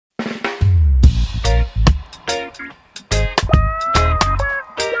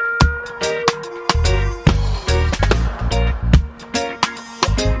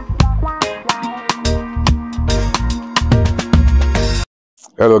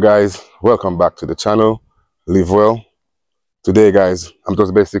Hello guys, welcome back to the channel. Live well. Today guys, I'm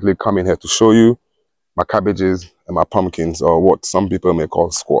just basically coming here to show you my cabbages and my pumpkins, or what some people may call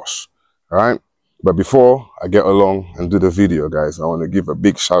squash. All right, but before I get along and do the video guys, I want to give a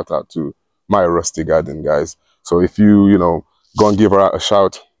big shout out to Myrustygarden guys. So if you go and give her a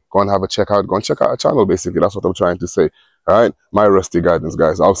shout, go and have a check out, go and check out her channel. Basically that's what I'm trying to say. All right, Myrustygarden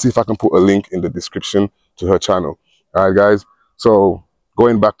guys, I'll see if I can put a link in the description to her channel. All right guys, so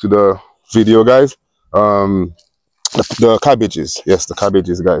going back to the video guys, the cabbages, yes, the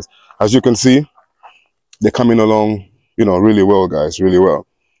cabbages guys, as you can see, they're coming along really well guys, really well.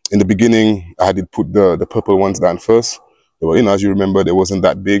 In the beginning I had put the purple ones down first. They were, as you remember, they wasn't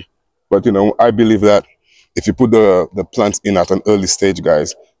that big, but I believe that if you put the plants in at an early stage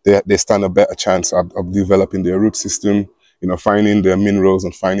guys, they stand a better chance of developing their root system, finding their minerals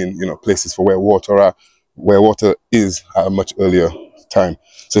and finding places for where water is at a much earlier time.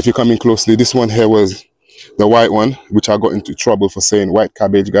 So if you come in closely, this one here was the white one, which I got into trouble for saying white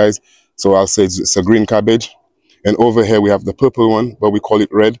cabbage guys, so I'll say it's a green cabbage. And over here we have the purple one, but we call it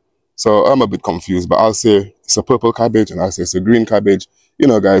red, so I'm a bit confused, but I'll say it's a purple cabbage and I'll say it's a green cabbage,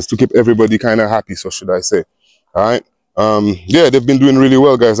 guys, to keep everybody kind of happy, so should I say. All right, yeah, they've been doing really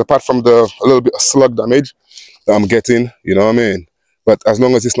well guys, apart from a little bit of slug damage that I'm getting, what I mean. But as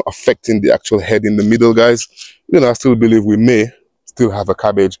long as it's not affecting the actual head in the middle guys, I still believe we may still have a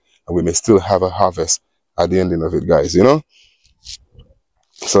cabbage and we may still have a harvest at the ending of it guys, So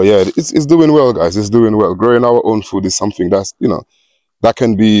yeah, it's doing well guys, it's doing well. Growing our own food is something that's that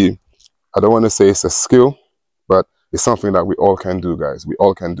can be, I don't want to say it's a skill, but it's something that we all can do guys. We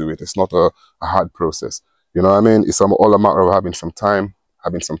all can do it. It's not a hard process, what I mean. It's all a matter of having some time,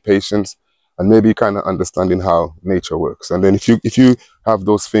 having some patience, and maybe kind of understanding how nature works. And then if you have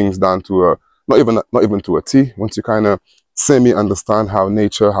those things down to not even to a T, once you kind of semi-understand how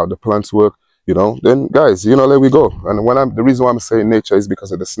the plants work, then guys, there we go. And the reason why I'm saying nature is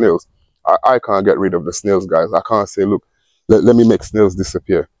because of the snails. I can't get rid of the snails guys. I can't say, look, let me make snails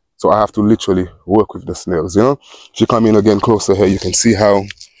disappear. So I have to literally work with the snails, If you come in again closer here, you can see how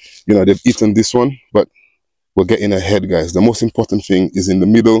they've eaten this one, but we're getting ahead guys. The most important thing is in the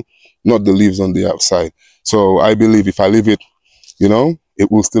middle, not the leaves on the outside. So I believe if I leave it, it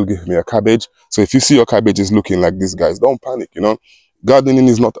will still give me a cabbage. So if you see your cabbages looking like this guys, don't panic. Gardening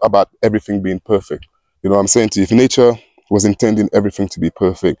is not about everything being perfect. I'm saying to you, if nature was intending everything to be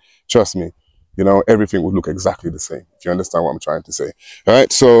perfect, trust me, everything would look exactly the same, if you understand what I'm trying to say. All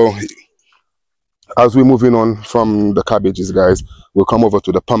right, so as we're moving on from the cabbages guys, we'll come over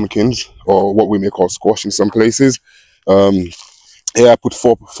to the pumpkins, or what we may call squash in some places. Here I put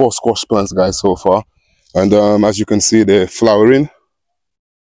four squash plants guys so far, and as you can see, they're flowering.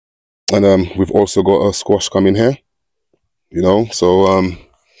 And we've also got a squash coming here, so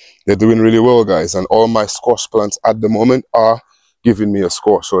they're doing really well guys. And all my squash plants at the moment are giving me a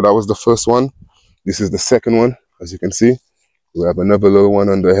squash. So that was the first one. This is the second one. As you can see, we have another little one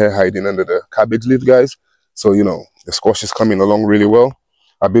under here hiding under the cabbage leaf guys. So the squash is coming along really well.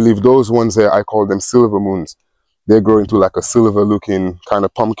 I believe those ones there, I call them silver moons. They grow into like a silver looking kind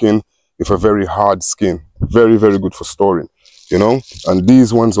of pumpkin with a very hard skin. Very, very good for storing. And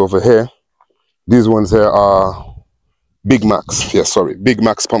these ones over here, are Big Macs. Yeah, sorry, Big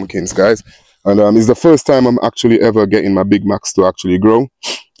Macs pumpkins guys. And it's the first time I'm actually ever getting my Big Macs to actually grow.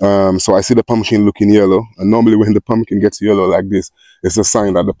 So I see the pumpkin looking yellow, and normally when the pumpkin gets yellow like this, it's a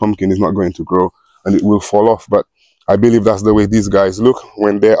sign that the pumpkin is not going to grow and it will fall off. But I believe that's the way these guys look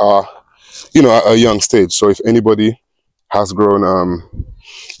when they are at a young stage. So if anybody has grown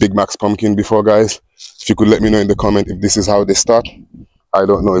Big Macs pumpkin before guys, if you could let me know in the comment if this is how they start. I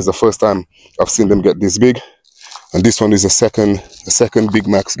don't know. It's the first time I've seen them get this big. And this one is the second Big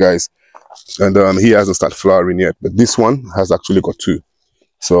Macs guys. And he hasn't started flowering yet. But this one has actually got two.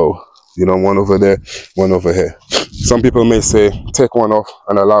 So, one over there, one over here. Some people may say, take one off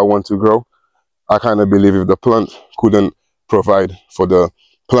and allow one to grow. I kind of believe if the plant couldn't provide for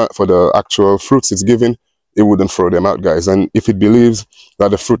the actual fruits it's giving, it wouldn't throw them out guys. And if it believes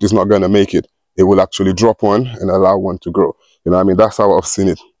that the fruit is not going to make it, it will actually drop one and allow one to grow. I mean, that's how I've seen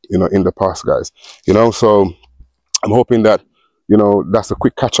it, in the past guys. So I'm hoping that, that's a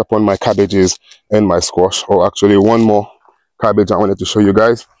quick catch up on my cabbages and my squash. Or actually one more cabbage I wanted to show you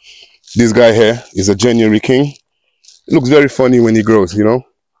guys. This guy here is a January king. It looks very funny when he grows,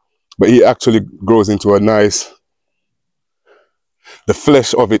 but he actually grows into a nice, the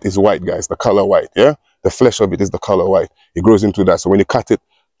flesh of it is white guys, the color white. Yeah, the flesh of it is the color white. It grows into that. So when you cut it,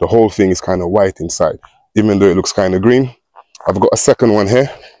 the whole thing is kind of white inside, even though it looks kind of green. I've got a second one here.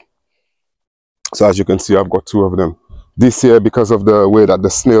 So as you can see, I've got two of them. This year, because of the way that the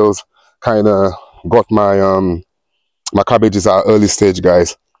snails kind of got my cabbages at early stage,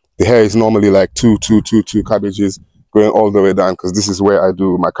 guys, the hair is normally like two cabbages going all the way down, because this is where I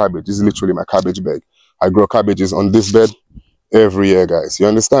do my cabbage. This is literally my cabbage bed. I grow cabbages on this bed every year, guys. You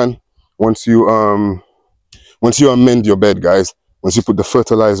understand? Once you amend your bed, guys, once you put the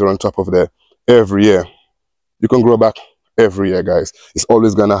fertilizer on top of there every year, you can grow back every year, guys. It's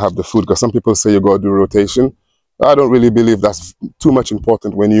always gonna have the food, because some people say you gotta do rotation. I don't really believe that's too much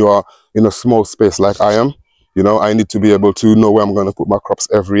important when you are in a small space like I am. You know, I need to be able to know where I'm gonna put my crops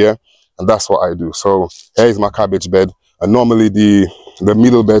every year, and that's what I do. So here is my cabbage bed, and normally the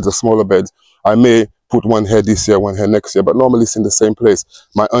middle beds, the smaller beds, I may put one here this year, one here next year, but normally it's in the same place.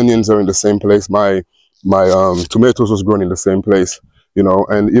 My onions are in the same place. My tomatoes was grown in the same place, you know,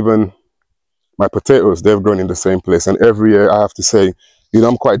 and even my potatoes, they've grown in the same place. And every year, I have to say, you know,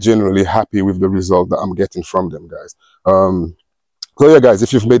 I'm quite generally happy with the result that I'm getting from them, guys. So yeah, guys,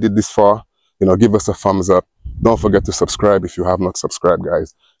 if you've made it this far, you know, give us a thumbs up. Don't forget to subscribe if you have not subscribed,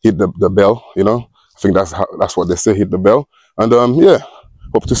 guys. Hit the bell, you know. I think that's what they say, hit the bell. And yeah,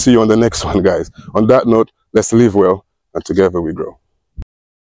 hope to see you on the next one, guys. On that note, let's live well, and together we grow.